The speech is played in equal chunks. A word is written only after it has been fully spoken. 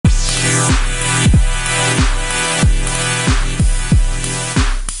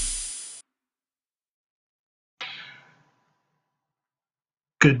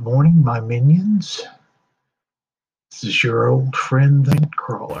Good morning, my minions. This is your old friend, the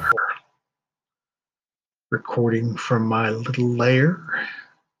Crawler, recording from my little lair.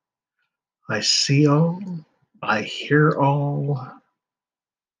 I see all, I hear all,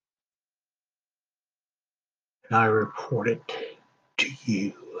 and I report it to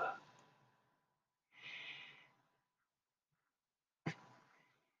you.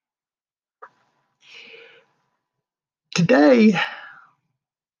 Today,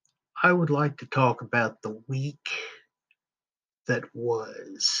 I would like to talk about the week that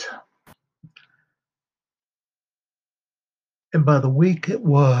was. And by the week it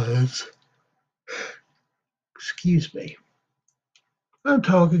was, excuse me, I'm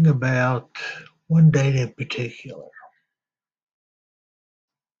talking about one date in particular.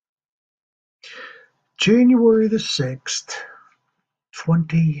 January the 6th,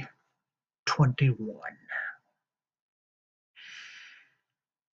 2021.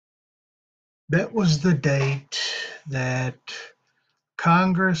 That was the date that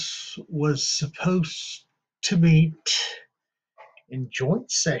Congress was supposed to meet in joint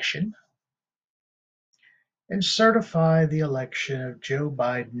session and certify the election of Joe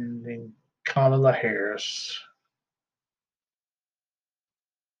Biden and Kamala Harris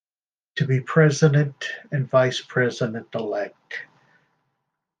to be President and Vice President-elect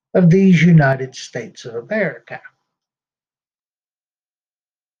of these United States of America.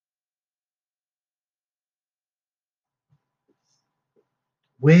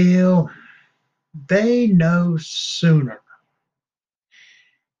 Well, they no sooner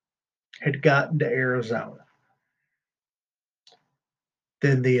had gotten to Arizona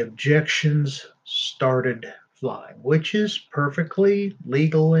than the objections started flying, which is perfectly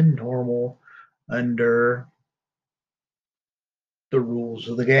legal and normal under the rules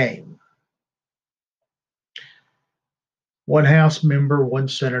of the game. One House member, one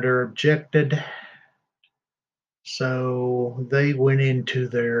senator objected, so they went into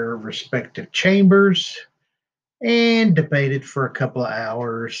their respective chambers and debated for a couple of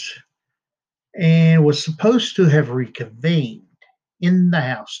hours and was supposed to have reconvened in the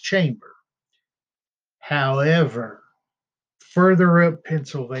House chamber. However, further up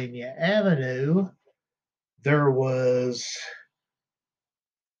Pennsylvania Avenue, there was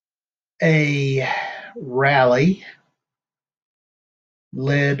a rally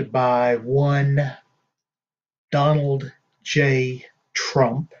led by one Donald J.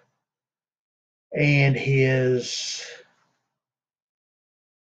 Trump and his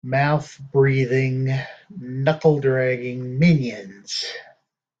mouth-breathing, knuckle-dragging minions.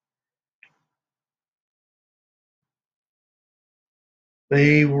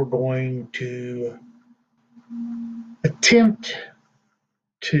 They were going to attempt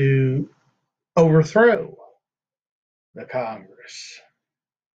to overthrow the Congress.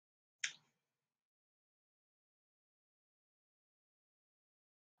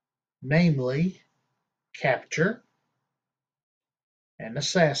 Namely, capture and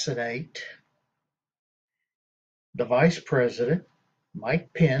assassinate the Vice President,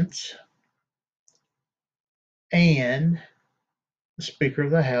 Mike Pence, and the Speaker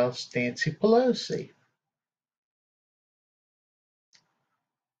of the House, Nancy Pelosi.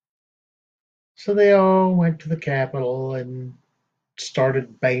 So they all went to the Capitol and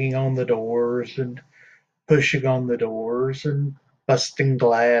started banging on the doors and pushing on the doors and busting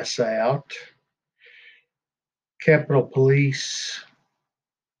glass out. Capitol Police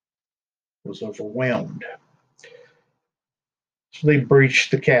was overwhelmed. So they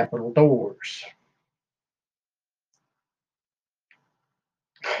breached the Capitol doors.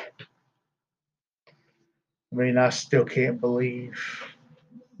 I mean, I still can't believe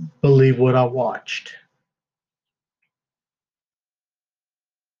what I watched.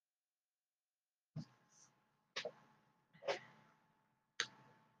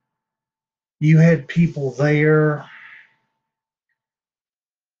 You had people there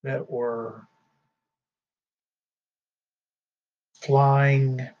that were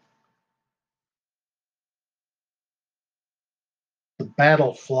flying the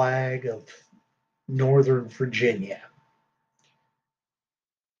battle flag of Northern Virginia,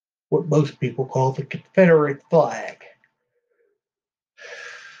 what most people call the Confederate flag.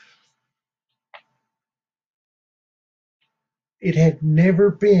 It had never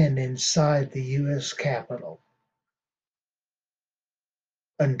been inside the U.S. Capitol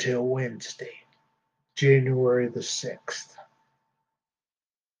until Wednesday, January the 6th.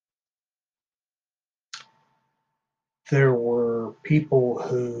 There were people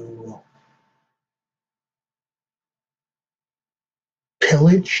who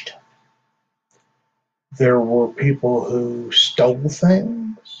pillaged. There were people who stole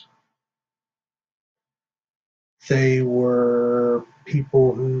things. They were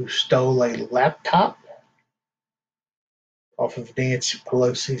people who stole a laptop off of Nancy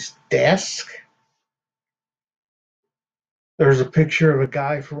Pelosi's desk. There's a picture of a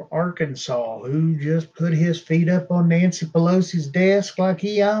guy from Arkansas who just put his feet up on Nancy Pelosi's desk like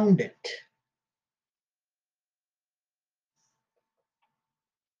he owned it.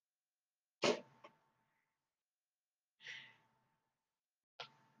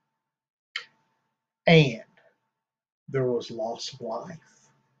 And there was loss of life.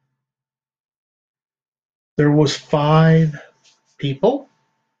 There was 5 people,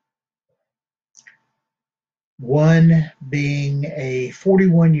 one being a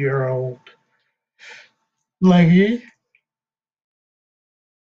 41-year-old lady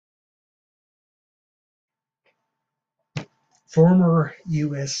former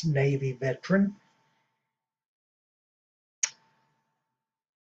U.S. Navy veteran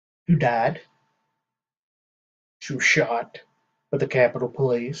who died. She was shot by the Capitol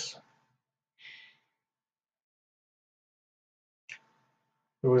Police.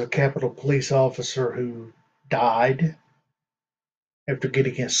 There was a Capitol Police officer who died after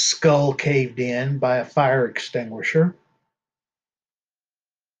getting his skull caved in by a fire extinguisher.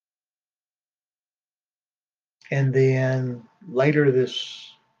 And then later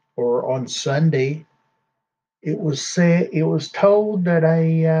or on Sunday, it was told that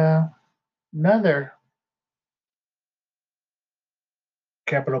another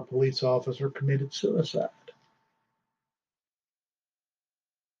Capitol Police officer committed suicide.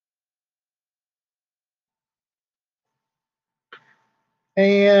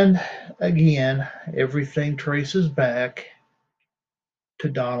 And again, everything traces back to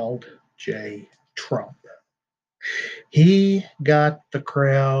Donald J. Trump. He got the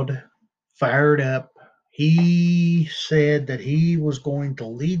crowd fired up. He said that he was going to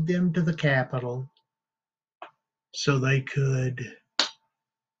lead them to the Capitol so they could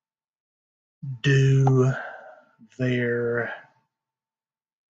do their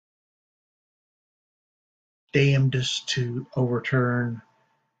damnedest to overturn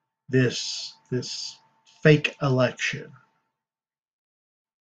this fake election.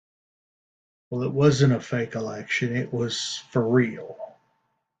 Well, it wasn't a fake election, it was for real.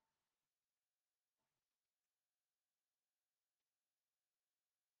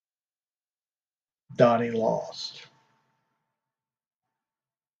 Donnie lost.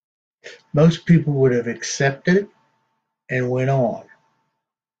 Most people would have accepted it and went on.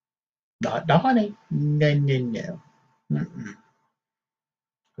 Not Donnie. No, no, no.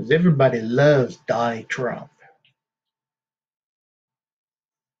 Because everybody loves Donnie Trump,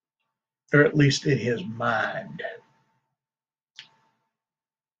 or at least in his mind.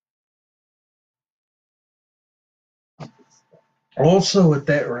 Also, at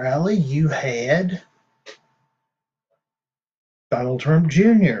that rally, you had Donald Trump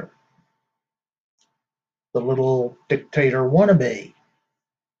Jr., the little dictator wannabe.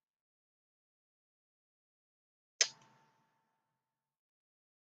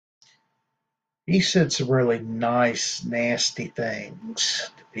 He said some really nice, nasty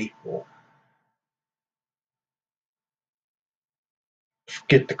things to people.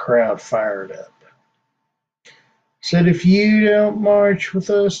 Get the crowd fired up. Said, if you don't march with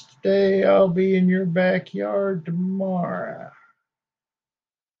us today, I'll be in your backyard tomorrow.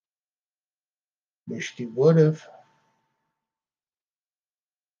 Wished he would have.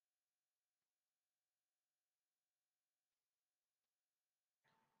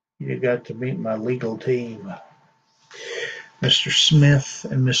 You got to meet my legal team, Mr. Smith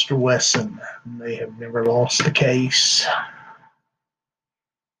and Mr. Wesson. They have never lost a case.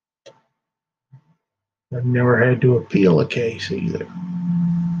 I've never had to appeal a case either.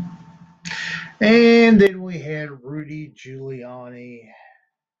 And then we had Rudy Giuliani,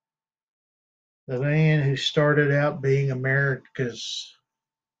 the man who started out being America's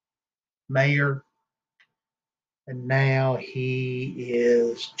mayor, and now he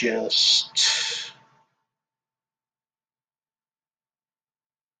is just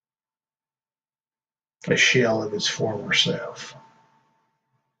a shell of his former self.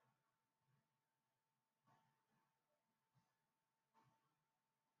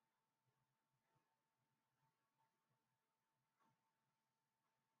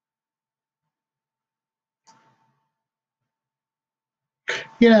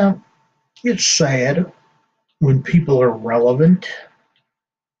 You know, it's sad when people are relevant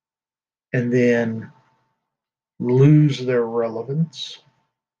and then lose their relevance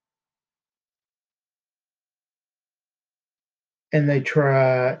and they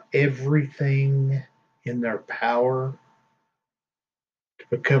try everything in their power to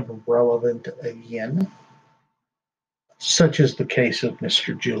become relevant again. such as the case of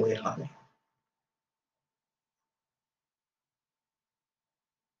Mr. Giuliani.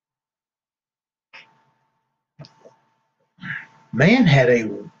 Man had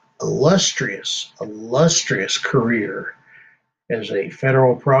a illustrious career as a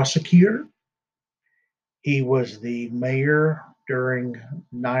federal prosecutor. He was the mayor during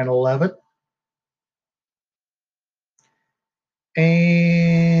 9/11,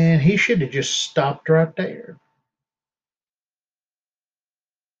 and he should have just stopped right there,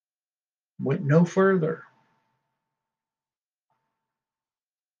 went no further.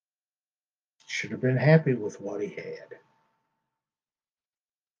 Should have been happy with what he had.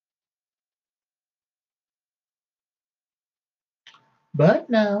 But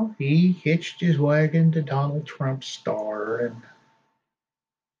no, he hitched his wagon to Donald Trump's star, and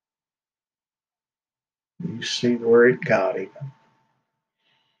you see where it got him.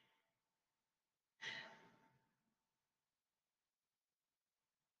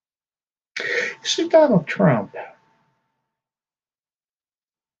 You see, Donald Trump,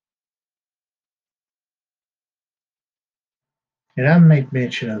 and I made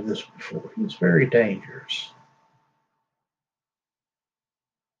mention of this before, he's very dangerous.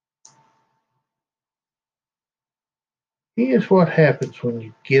 He is what happens when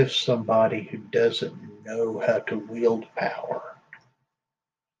you give somebody who doesn't know how to wield power.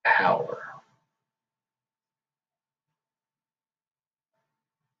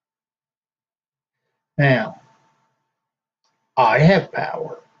 Now, I have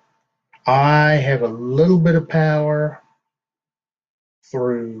power. I have a little bit of power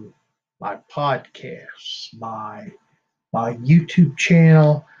through my podcasts, my YouTube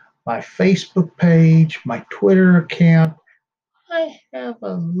channel, my Facebook page, my Twitter account. I have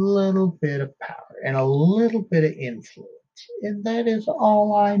a little bit of power and a little bit of influence, and that is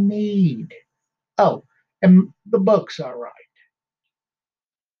all I need. Oh, and the book's all right.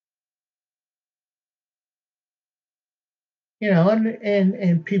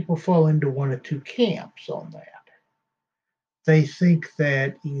 And people fall into one of two camps on that. They think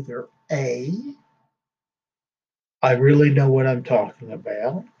that either A, I really know what I'm talking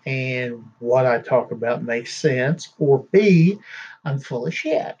about, and what I talk about makes sense, or B, I'm full of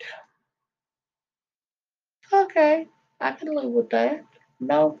shit. Okay, I can live with that.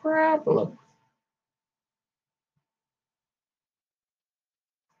 No problem.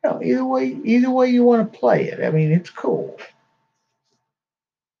 Either way you want to play it. I mean, it's cool.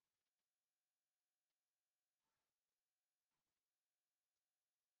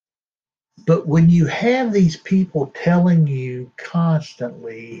 But when you have these people telling you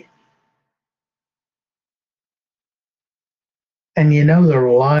constantly, and you know they're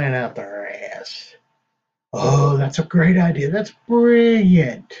lying out their ass, oh, that's a great idea. That's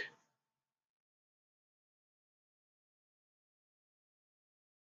brilliant.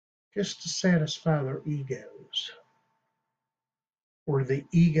 Just to satisfy their egos or the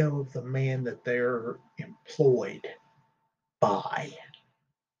ego of the man that they're employed by.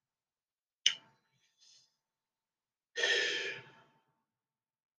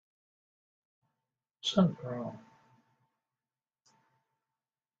 Something's wrong.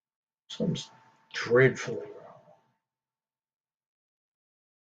 Something's dreadfully wrong.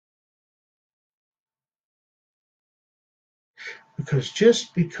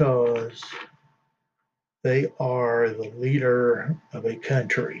 Just because they are the leader of a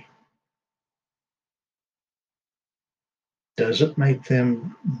country doesn't make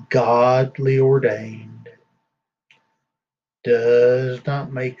them godly ordained, does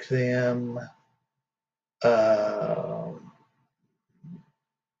not make them uh,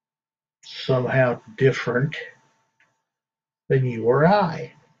 somehow different than you or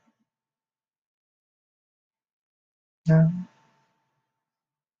I. No.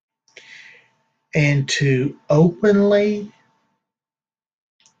 And to openly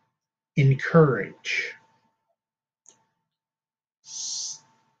encourage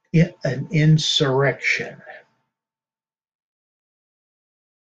an insurrection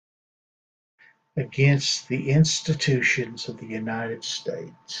against the institutions of the United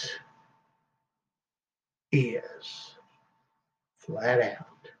States is flat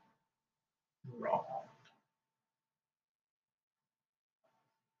out wrong.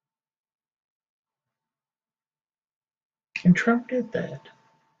 And Trump did that.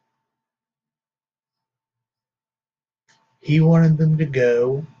 He wanted them to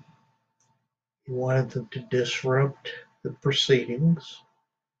go, he wanted them to disrupt the proceedings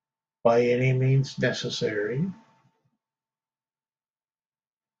by any means necessary.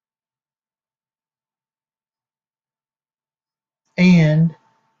 And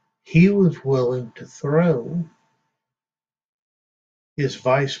he was willing to throw his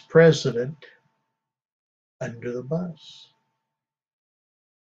vice president under the bus.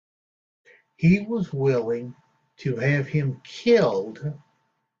 He was willing to have him killed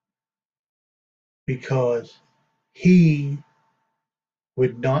because he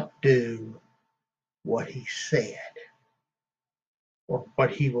would not do what he said or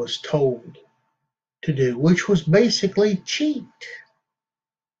what he was told to do, which was basically cheat.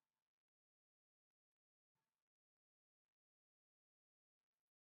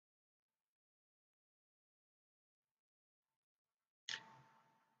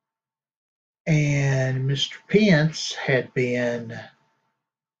 And Mr. Pence had been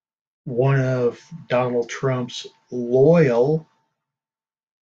one of Donald Trump's loyal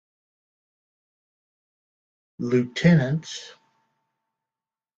lieutenants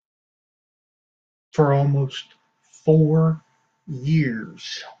for almost 4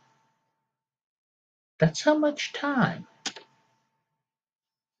 years. That's how much time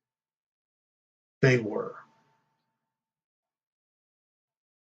they were.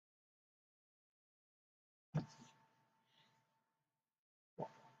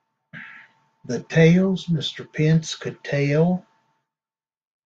 The tales Mr. Pence could tell,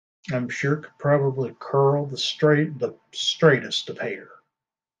 I'm sure could probably curl the straightest of hair.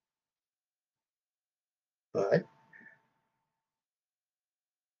 But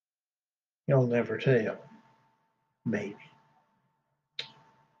you'll never tell. Maybe.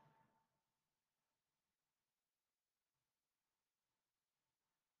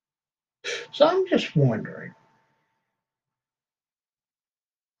 So I'm just wondering,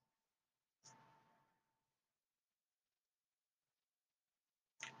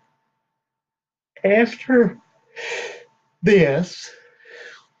 after this,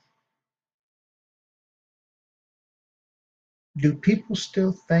 do people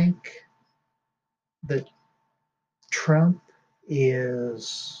still think that Trump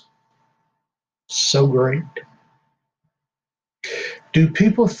is so great? Do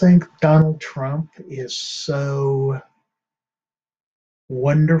people think Donald Trump is so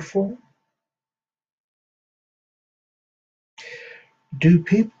wonderful? Do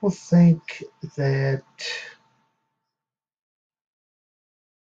people think that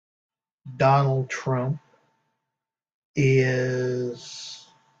Donald Trump is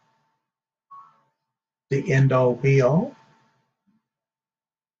the end all be all?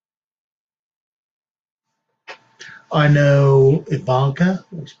 I know Ivanka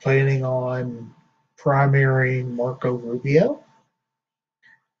was planning on primary Marco Rubio,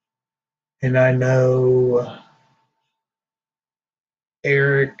 and I know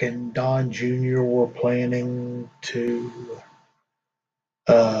Eric and Don Jr. were planning to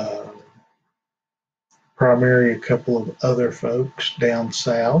uh, primary a couple of other folks down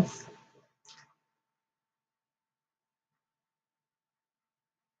south.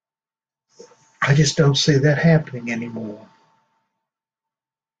 I just don't see that happening anymore.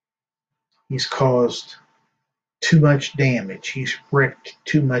 He's caused too much damage. He's wreaked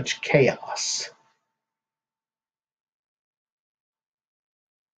too much chaos.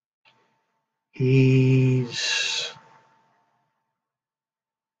 He's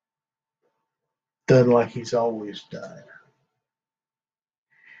done like he's always done.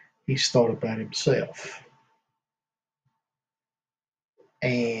 He's thought about himself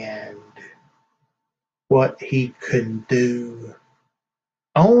and what he can do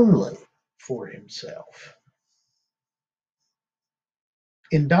only for himself.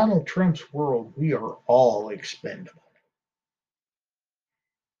 In Donald Trump's world, we are all expendable.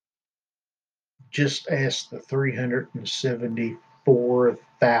 Just ask the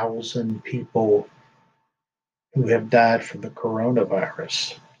 374,000 people who have died from the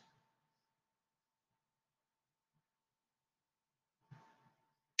coronavirus.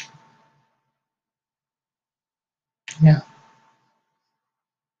 Yeah,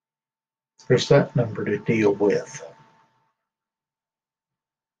 there's that number to deal with.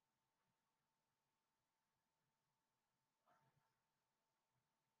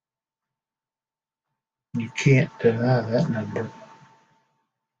 You can't deny that number.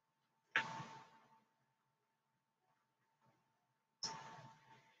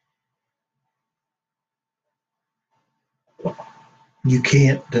 You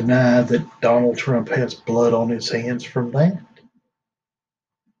can't deny that Donald Trump has blood on his hands from that.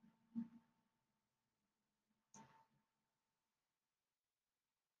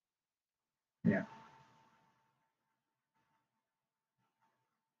 Yeah.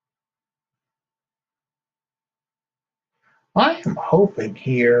 I am hoping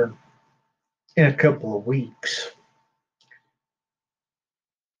here in a couple of weeks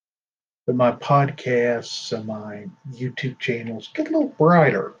that my podcasts and my YouTube channels get a little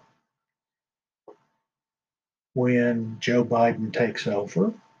brighter when Joe Biden takes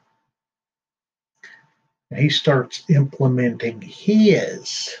over and he starts implementing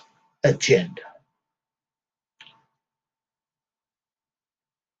his agenda.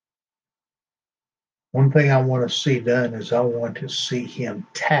 One thing I want to see done is I want to see him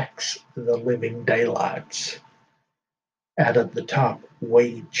tax the living daylights out of the top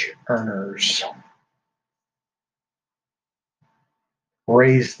wage earners,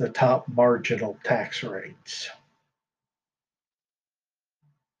 raise the top marginal tax rates.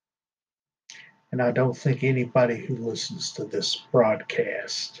 And I don't think anybody who listens to this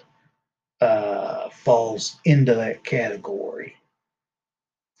broadcast falls into that category.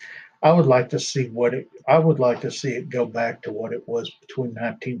 I would like to see it go back to what it was between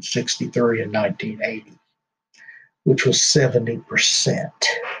 1963 and 1980, which was 70%.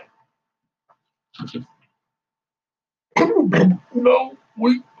 No,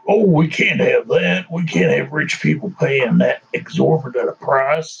 we can't have that. We can't have rich people paying that exorbitant a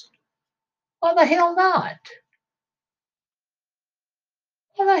price. Why the hell not?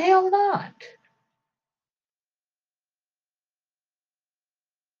 Why the hell not?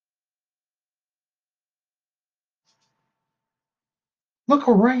 Look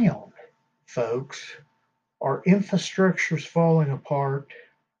around, folks. Our infrastructure's falling apart.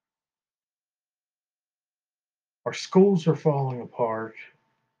 Our schools are falling apart.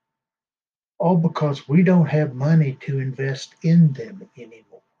 All because we don't have money to invest in them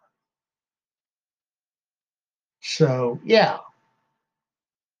anymore. So, yeah.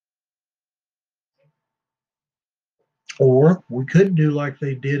 Or we could do like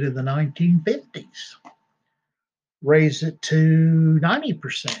they did in the 1950s, raise it to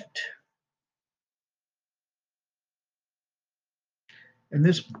 90%. And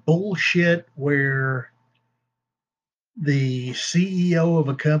this bullshit where the CEO of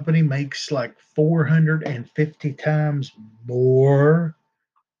a company makes like 450 times more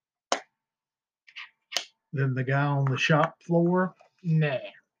than the guy on the shop floor, nah,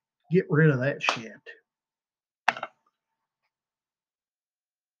 get rid of that shit.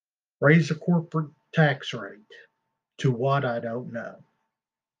 Raise the corporate tax rate to what I don't know.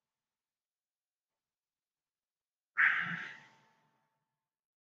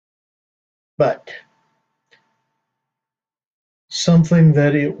 But something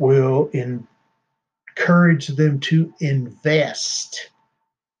that it will encourage them to invest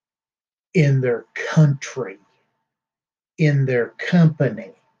in their country, in their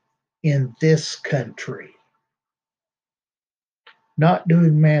company, in this country. Not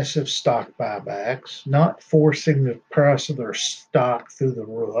doing massive stock buybacks, not forcing the price of their stock through the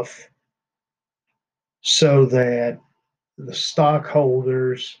roof so that the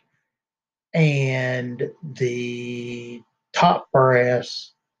stockholders and the top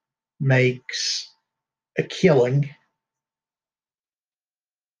brass makes a killing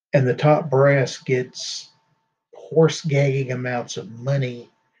and the top brass gets horse gagging amounts of money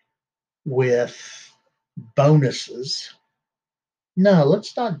with bonuses. No,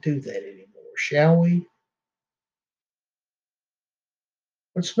 let's not do that anymore, shall we?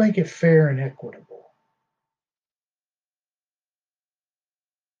 Let's make it fair and equitable.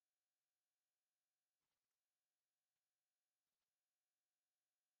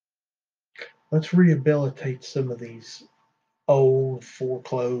 Let's rehabilitate some of these old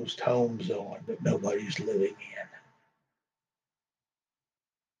foreclosed homes on that nobody's living in.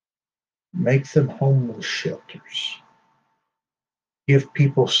 Make them homeless shelters. Give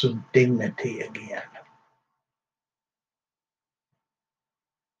people some dignity again.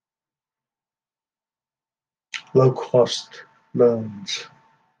 Low cost loans.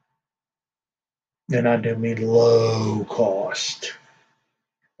 And I do mean low cost,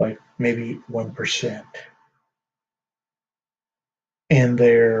 like maybe 1%. And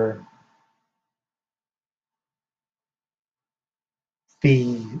their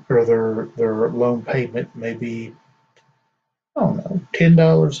fee or their loan payment may be, I don't know,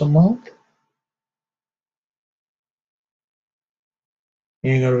 $10 a month.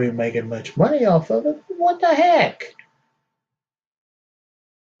 You ain't gonna be making much money off of it. What the heck?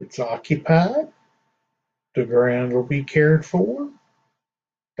 It's occupied. The ground will be cared for.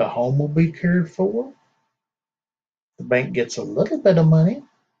 The home will be cared for. The bank gets a little bit of money.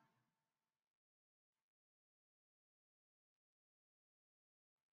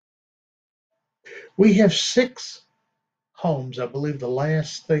 We have 6 homes, I believe the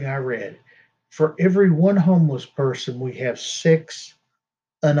last thing I read. For every one homeless person, we have 6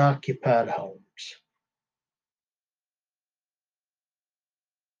 unoccupied homes.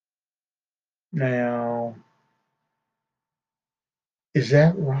 Now, is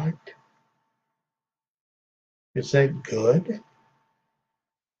that right? Is that good?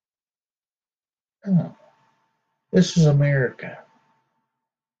 No. This is America.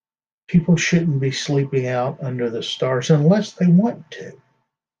 People shouldn't be sleeping out under the stars unless they want to.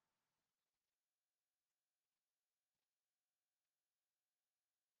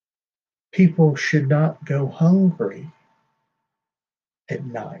 People should not go hungry at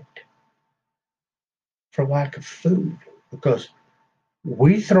night for lack of food because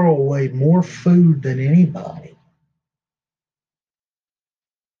we throw away more food than anybody.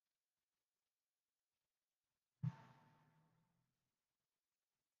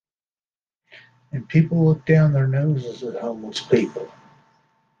 And people look down their noses at homeless people.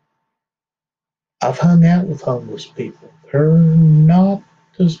 I've hung out with homeless people. They're not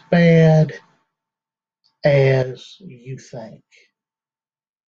as bad as you think.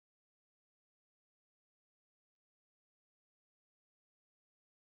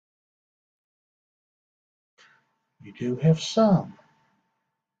 You do have some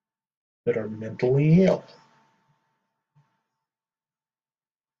that are mentally ill.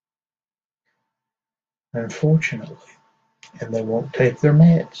 Unfortunately, and they won't take their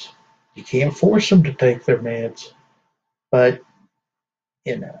meds. You can't force them to take their meds, but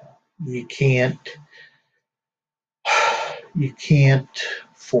you know, you can't you can't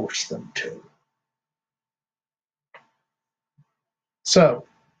force them to. So,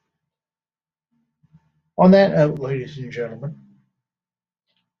 on that note, ladies and gentlemen,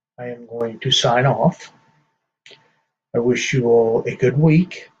 I am going to sign off. I wish you all a good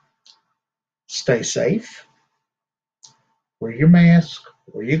week. Stay safe. Wear your mask,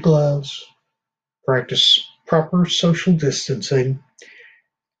 wear your gloves, practice proper social distancing,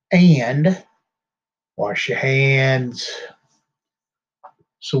 and wash your hands.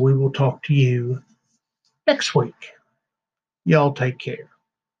 So we will talk to you next week. Y'all take care.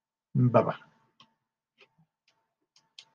 Bye bye.